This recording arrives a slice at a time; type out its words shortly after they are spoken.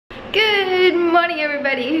morning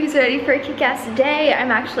everybody who's ready for a kick-ass day. I'm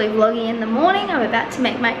actually vlogging in the morning. I'm about to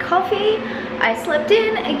make my coffee. I slept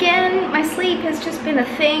in again. My sleep has just been a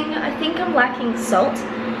thing. I think I'm lacking salt.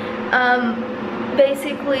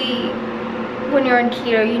 Basically, when you're on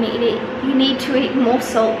keto, you need to eat more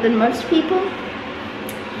salt than most people.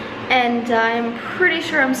 And I'm pretty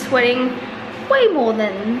sure I'm sweating way more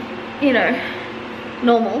than, you know,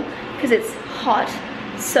 normal because it's hot.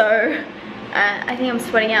 So I think I'm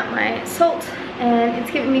sweating out my salt and it's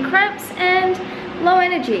giving me cramps and low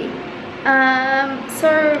energy. So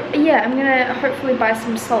yeah, I'm gonna hopefully buy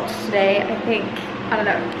some salt today. I think, I don't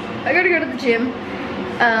know, I gotta go to the gym.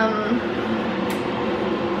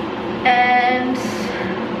 And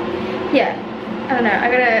yeah, I don't know,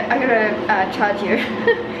 I gotta charge you.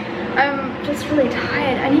 I'm just really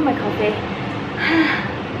tired. I need my coffee.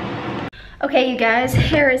 Okay, you guys,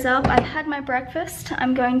 hair is up. I've had my breakfast.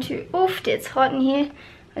 I'm going to, oof, it's hot in here.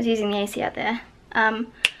 I was using the AC out there.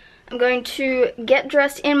 I'm going to get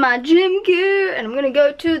dressed in my gym gear and I'm gonna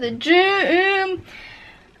go to the gym.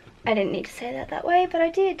 I didn't need to say that way, but I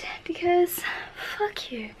did because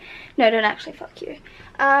fuck you. No, don't actually fuck you.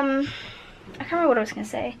 I can't remember what I was gonna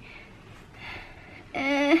say.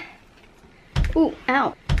 Ooh,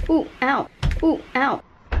 ow. Ooh, ow. Ooh, ow.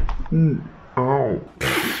 Ow.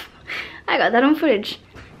 I got that on footage.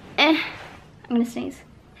 I'm gonna sneeze.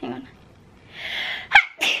 Hang on.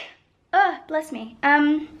 Oh, bless me.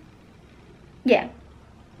 Yeah,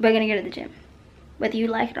 we're gonna go to the gym, whether you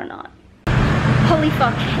like it or not. Holy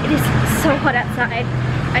fuck, it is so hot outside.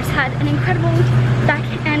 I just had an incredible back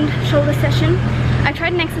and shoulder session. I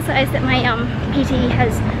tried an exercise that my PT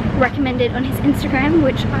has recommended on his Instagram,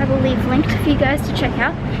 which I will leave linked for you guys to check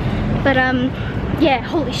out. But yeah,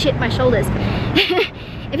 holy shit, my shoulders.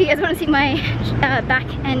 If you guys want to see my back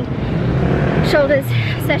and shoulders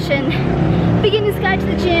session, Beginner's Guide to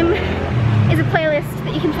the Gym is a playlist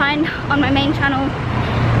that you can find on my main channel.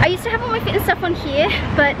 I used to have all my fitness stuff on here,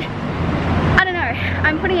 but I don't know,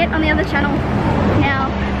 I'm putting it on the other channel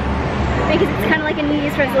now because it's kind of like a New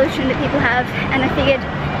Year's resolution that people have, and I figured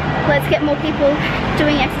let's get more people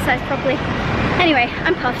doing exercise properly. Anyway,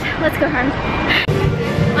 I'm puffed. Let's go home.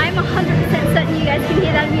 I'm 100% certain you guys can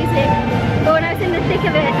hear that music, but when I was in the thick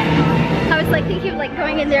of it, I was like thinking of like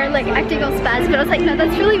going in there and like acting all spaz, but I was like, no,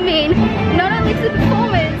 that's really mean, not only to the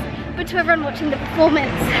performers, but to everyone watching the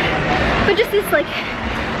performance. But just this like,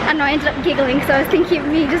 I don't know, I ended up giggling because I was thinking of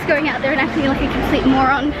me just going out there and acting like a complete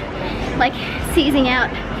moron, like seizing out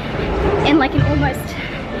in like an almost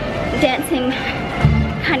dancing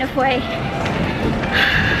kind of way.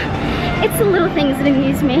 It's the little things that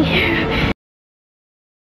amuse me.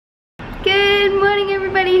 Good morning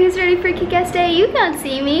everybody who's ready for a kick-ass day. You can't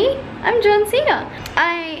see me, I'm John Cena.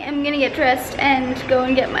 I am gonna get dressed and go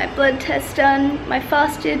and get my blood test done, my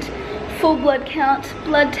fasted full blood count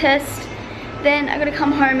blood test. Then I gotta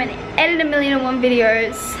come home and edit 1,000,001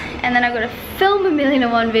 videos, and then I gotta film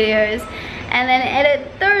 1,000,001 videos, and then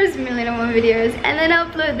edit those 1,000,001 videos, and then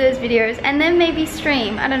upload those videos, and then maybe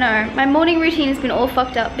stream. I don't know, my morning routine has been all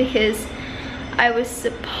fucked up because I was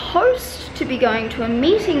supposed to be going to a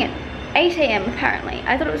meeting at 8 AM apparently.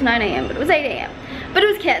 I thought it was 9 AM, but it was 8 AM. But it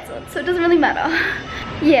was cancelled, so it doesn't really matter.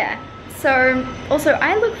 Yeah, so also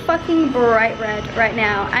I look fucking bright red right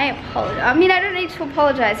now. I apologize. I mean, I don't need to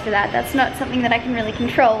apologize for that. That's not something that I can really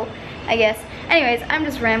control, I guess. Anyways, I'm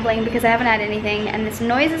just rambling because I haven't had anything and this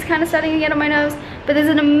noise is kind of starting to get on my nose, but there's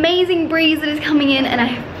an amazing breeze that is coming in and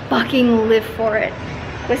I fucking live for it.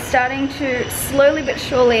 We're starting to slowly but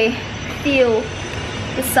surely feel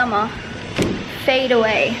the summer fade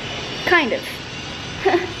away. Kind of.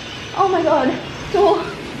 Oh my god, door.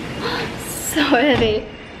 So heavy.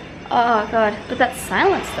 Oh god, but that's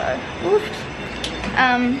silence though. Oof.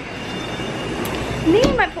 I think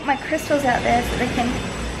I might put my crystals out there so they can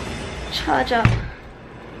charge up.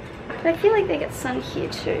 But I feel like they get sun here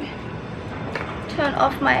too. Turn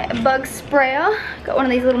off my bug sprayer. Got one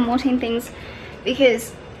of these little Mortine things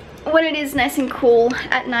because when it is nice and cool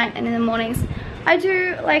at night and in the mornings, I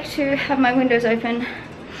do like to have my windows open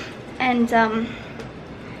and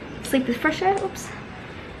sleep with fresh air. Oops.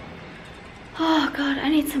 Oh god, I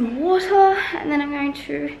need some water, and then I'm going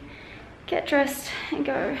to get dressed and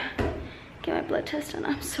go get my blood test done.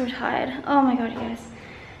 I'm so tired. Oh my god, you guys.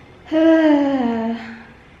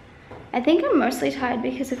 I think I'm mostly tired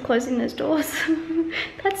because of closing those doors.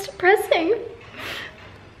 That's depressing.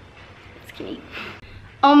 Skinny.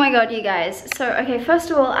 Oh my god, you guys. So, okay,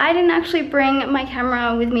 first of all, I didn't actually bring my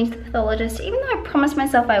camera with me to the pathologist, even though I promised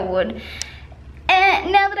myself I would.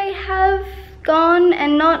 And now that I have gone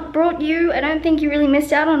and not brought you, I don't think you really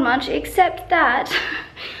missed out on much, except that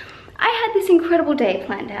I had this incredible day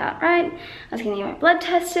planned out, right? I was gonna get my blood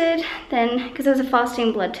tested, then, because it was a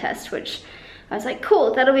fasting blood test, which I was like,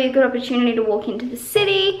 cool, that'll be a good opportunity to walk into the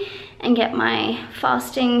city and get my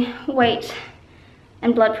fasting weight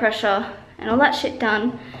and blood pressure and all that shit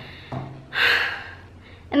done.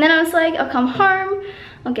 And then I was like, I'll come home,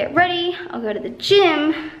 I'll get ready, I'll go to the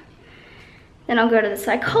gym, then I'll go to the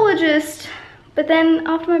psychologist, but then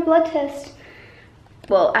after my blood test,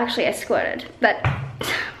 well, actually I squirted, but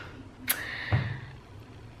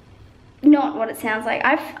not what it sounds like.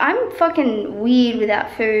 I'm fucking weird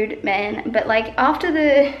without food, man, but like after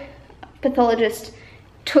the pathologist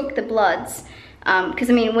took the bloods, because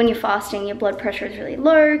I mean, when you're fasting, your blood pressure is really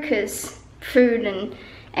low because food and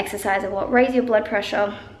exercise are what raise your blood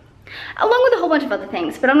pressure, along with a whole bunch of other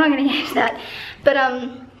things, but I'm not going to get into that. But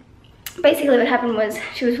basically what happened was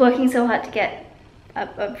she was working so hard to get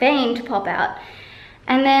a vein to pop out,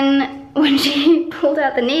 and then when she pulled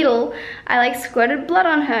out the needle, I like squirted blood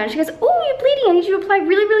on her, and she goes, oh, you're bleeding, I need you to apply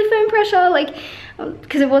really, really firm pressure, like,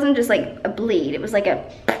 because it wasn't just like a bleed, it was like a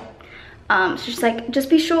so she's like, just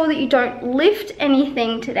be sure that you don't lift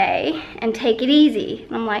anything today and take it easy.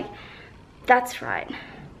 And I'm like, that's right.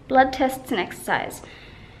 Blood tests and exercise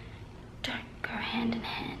don't go hand in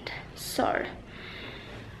hand. So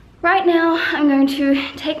right now I'm going to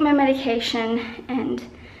take my medication and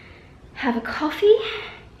have a coffee.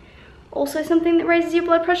 Also something that raises your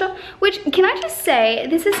blood pressure, which, can I just say,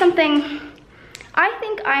 this is something, I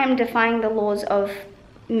think I am defying the laws of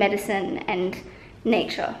medicine and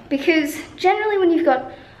nature, because generally when you've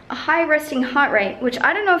got a high resting heart rate, which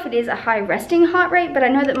I don't know if it is a high resting heart rate, but I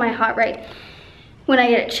know that my heart rate when I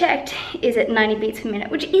get it checked is at 90 beats per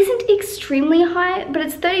minute, which isn't extremely high, but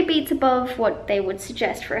it's 30 beats above what they would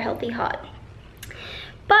suggest for a healthy heart.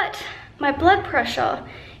 But my blood pressure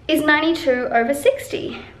is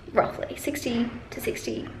 92/60, roughly 60 to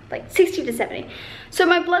 60, like 60 to 70. So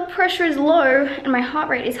my blood pressure is low and my heart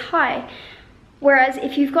rate is high. Whereas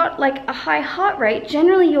if you've got like a high heart rate,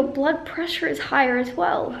 generally your blood pressure is higher as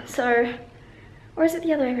well. So, or is it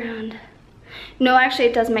the other way around? No, actually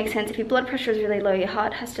it does make sense. If your blood pressure is really low, your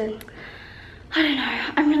heart has to, I don't know.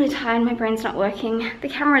 I'm really tired, my brain's not working. The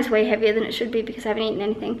camera is way heavier than it should be because I haven't eaten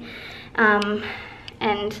anything.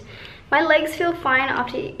 And my legs feel fine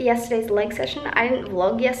after yesterday's leg session. I didn't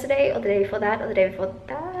vlog yesterday or the day before that or the day before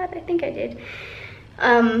that, I think I did.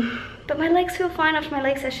 But my legs feel fine after my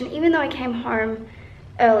leg session, even though I came home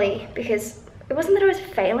early, because it wasn't that I was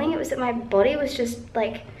failing, it was that my body was just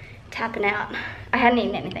like tapping out. I hadn't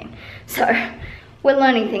eaten anything. So we're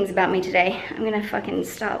learning things about me today. I'm gonna fucking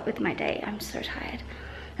start with my day. I'm so tired.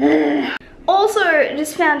 Ugh. Also,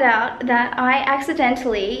 just found out that I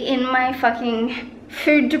accidentally, in my fucking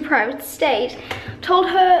food deprived state, told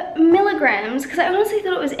her milligrams, because I honestly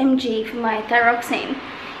thought it was mg for my thyroxine.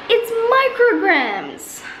 It's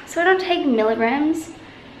micrograms. So I don't take milligrams.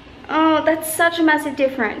 Oh, that's such a massive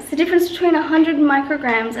difference. The difference between 100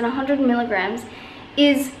 micrograms and 100 milligrams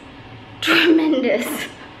is tremendous.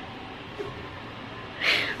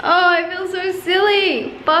 Oh, I feel so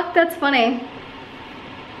silly. Fuck, that's funny.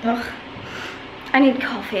 Ugh. I need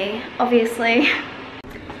coffee, obviously.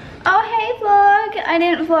 Oh, hey vlog. I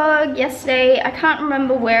didn't vlog yesterday. I can't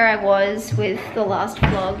remember where I was with the last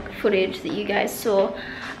vlog footage that you guys saw.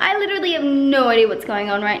 I literally have no idea what's going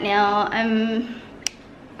on right now. I mean,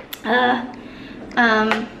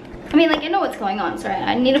 like, I know what's going on. Sorry,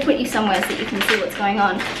 I need to put you somewhere so that you can see what's going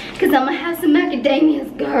on, because I'm gonna have some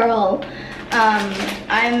macadamias, girl.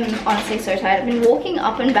 I'm honestly so tired. I've been walking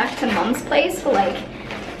up and back to mum's place for like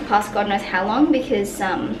past God knows how long, because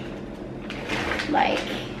like,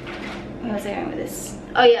 where was I going with this?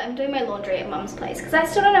 Oh yeah, I'm doing my laundry at mum's place because I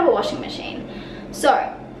still don't have a washing machine. So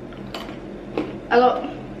I got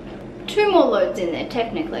 2 more loads in there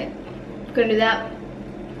technically. Gonna do that.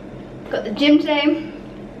 Got the gym today.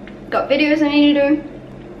 Got videos I need to do.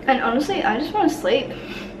 And honestly, I just want to sleep.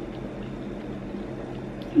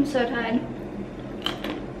 I'm so tired.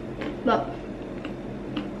 But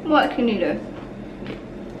what can you do?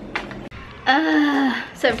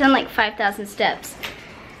 So I've done like 5,000 steps.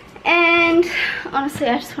 And honestly,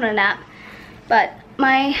 I just want a nap. But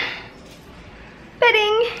my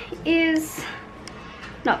bedding is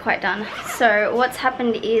not quite done. So what's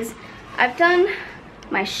happened is I've done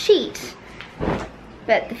my sheet,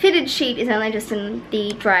 but the fitted sheet is only just in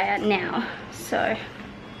the dryer now. So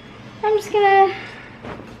I'm just gonna,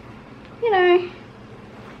 you know,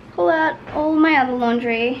 pull out all my other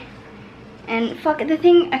laundry and fuck it. The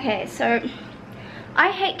thing, okay, so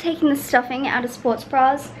I hate taking the stuffing out of sports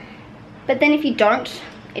bras, but then if you don't,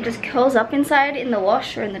 it just curls up inside in the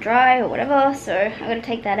wash or in the dry or whatever. So I gotta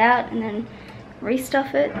take that out and then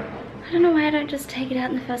restuff it. I don't know why I don't just take it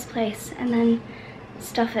out in the first place and then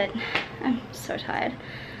stuff it. I'm so tired.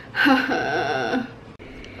 I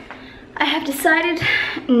have decided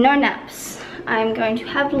no naps. I'm going to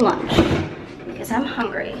have lunch because I'm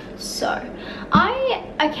hungry. So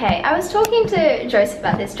I was talking to Joseph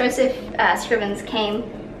about this. Joseph Scrivens came,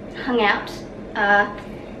 hung out,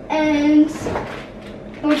 and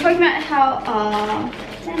we were talking about how,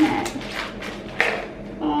 damn it.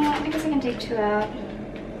 I guess I can take 2 out.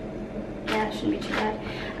 Yeah, that shouldn't be too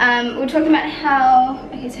bad. We're talking about how,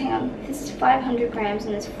 okay, so hang on, this is 500 grams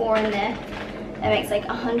and there's 4 in there. That makes like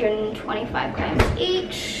 125 grams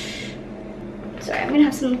each. Sorry, I'm gonna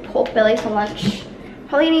have some pork belly for lunch.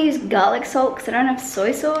 Probably gonna use garlic salt because I don't have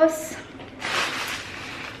soy sauce.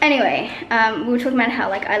 Anyway, we were talking about how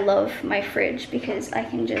like I love my fridge because I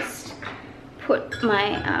can just put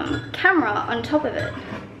my camera on top of it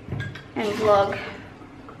and vlog.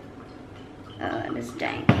 Oh, that is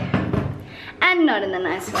dank. And not in the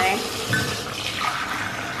nice way.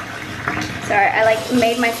 Sorry, I like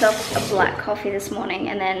made myself a black coffee this morning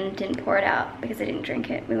and then didn't pour it out because I didn't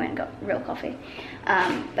drink it. We went and got real coffee.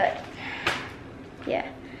 But yeah,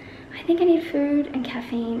 I think I need food and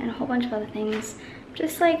caffeine and a whole bunch of other things.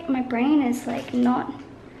 Just like my brain is like not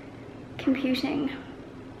computing.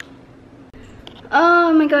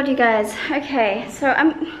 Oh my god, you guys. Okay, so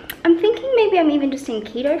I'm thinking maybe I'm even just in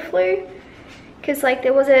keto flu. Because like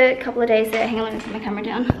there was a couple of days there, hang on, let me put my camera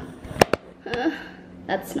down.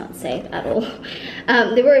 That's not safe at all.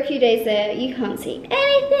 There were a few days there, you can't see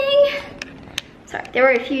anything. Sorry, there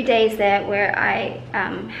were a few days there where I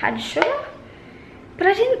had sugar, but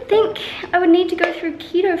I didn't think I would need to go through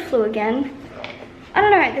keto flu again. I don't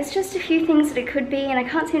know, there's just a few things that it could be and I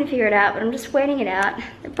can't seem to figure it out, but I'm just waiting it out.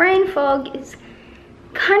 The brain fog is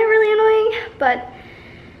kind of really annoying, but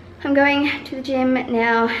I'm going to the gym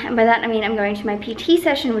now, and by that I mean I'm going to my PT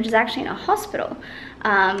session, which is actually in a hospital,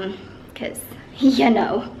 because, you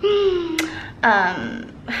know, I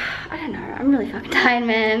don't know, I'm really fucking tired,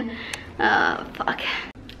 man. Fuck.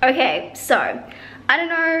 Okay, so, I don't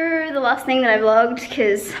know the last thing that I vlogged,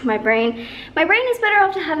 because my brain is better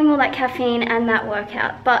after having all that caffeine and that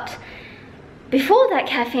workout, but before that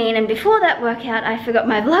caffeine and before that workout, I forgot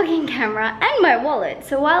my vlogging camera and my wallet.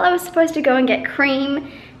 So while I was supposed to go and get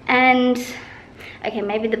cream and, okay,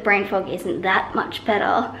 maybe the brain fog isn't that much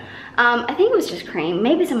better. I think it was just cream,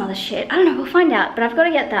 maybe some other shit. I don't know, we'll find out, but I've got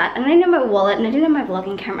to get that. And I didn't have my wallet and I didn't have my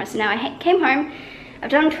vlogging camera. So now I came home, I've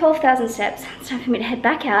done 12,000 steps. It's time for me to head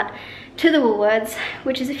back out to the Woolworths,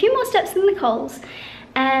 which is a few more steps than the Coles.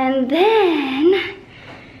 And then,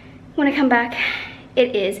 when I come back,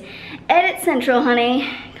 it is Edit Central, honey.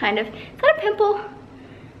 Kind of. Is that a pimple?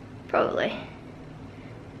 Probably.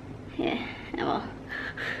 Yeah, well.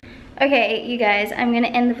 Okay, you guys, I'm gonna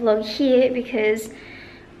end the vlog here because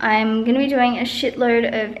I'm gonna be doing a shitload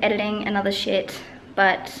of editing and other shit,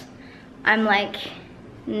 but I'm like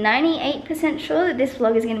 98% sure that this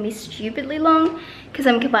vlog is gonna be stupidly long because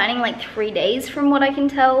I'm combining like 3 days from what I can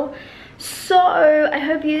tell. So I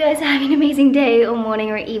hope you guys are having an amazing day or morning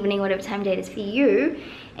or evening, whatever time of day it is for you.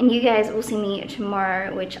 And you guys will see me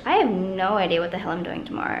tomorrow, which I have no idea what the hell I'm doing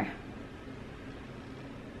tomorrow.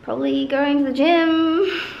 Probably going to the gym,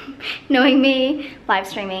 knowing me, live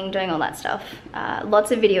streaming, doing all that stuff. Lots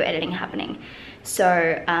of video editing happening.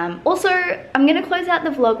 So also, I'm gonna close out the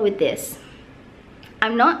vlog with this.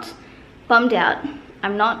 I'm not bummed out.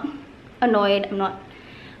 I'm not annoyed.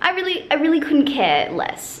 I really couldn't care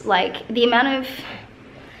less. Like the amount of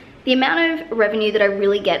revenue that I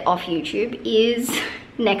really get off YouTube is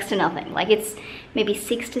next to nothing. Like it's maybe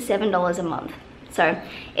 $6 to $7 a month. So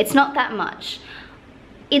it's not that much.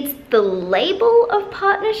 It's the label of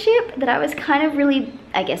partnership that I was kind of really,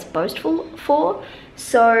 I guess, boastful for.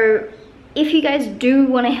 So if you guys do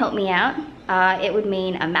want to help me out, it would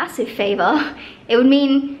mean a massive favor. It would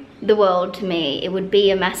mean the world to me. It would be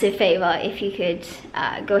a massive favor if you could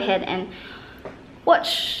go ahead and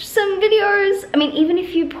watch some videos. I mean, even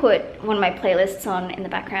if you put one of my playlists on in the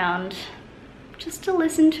background just to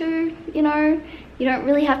listen to, you know, you don't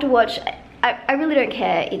really have to watch. I really don't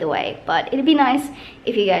care either way, but it'd be nice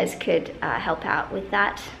if you guys could help out with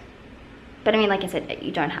that. But I mean, like I said,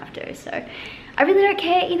 you don't have to, so I really don't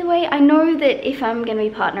care either way. I know that if I'm gonna be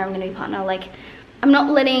partner, I'm gonna be partner. Like, I'm not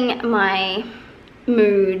letting my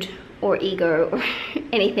mood or ego or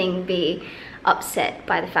anything be upset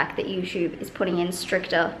by the fact that YouTube is putting in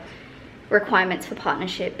stricter requirements for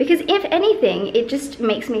partnership, because if anything, it just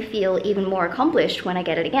makes me feel even more accomplished when I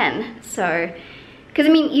get it again. So, because I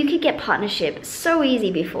mean, you could get partnership so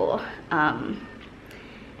easy before, and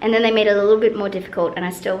then they made it a little bit more difficult, and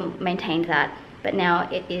I still maintained that, but now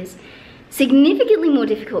it is significantly more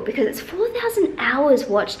difficult because it's 4,000 hours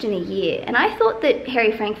watched in a year. And I thought that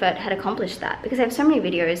Harry Frankfurt had accomplished that because I have so many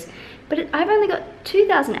videos, but I've only got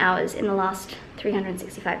 2,000 hours in the last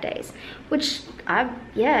 365 days, which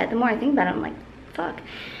yeah, the more I think about it, I'm like, fuck.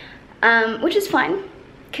 Which is fine,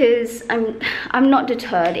 because I'm not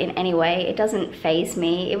deterred in any way. It doesn't faze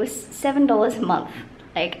me. It was $7 a month.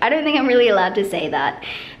 Like, I don't think I'm really allowed to say that,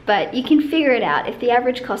 but you can figure it out. If the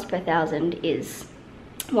average cost per 1,000 is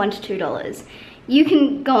 $1 to $2, you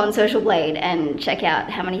can go on Social Blade and check out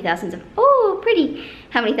how many thousands of,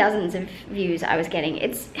 how many thousands of views I was getting.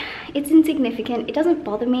 It's insignificant. It doesn't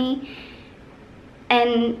bother me.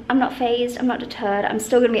 And I'm not phased, I'm not deterred. I'm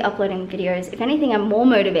still gonna be uploading videos. If anything, I'm more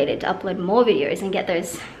motivated to upload more videos and get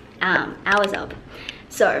those hours up.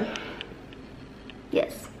 So,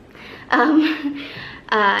 yes.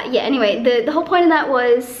 Yeah, anyway, the whole point of that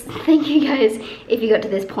was thank you guys if you got to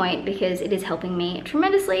this point, because it is helping me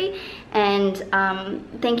tremendously. And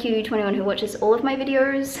thank you to anyone who watches all of my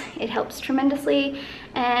videos. It helps tremendously.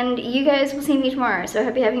 And you guys will see me tomorrow. So I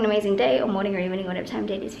hope you're having an amazing day or morning or evening, whatever time of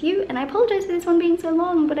day it is for you. And I apologize for this one being so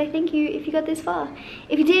long, but I thank you if you got this far.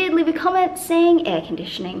 If you did, leave a comment saying air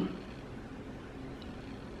conditioning.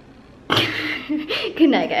 Good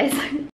night, guys.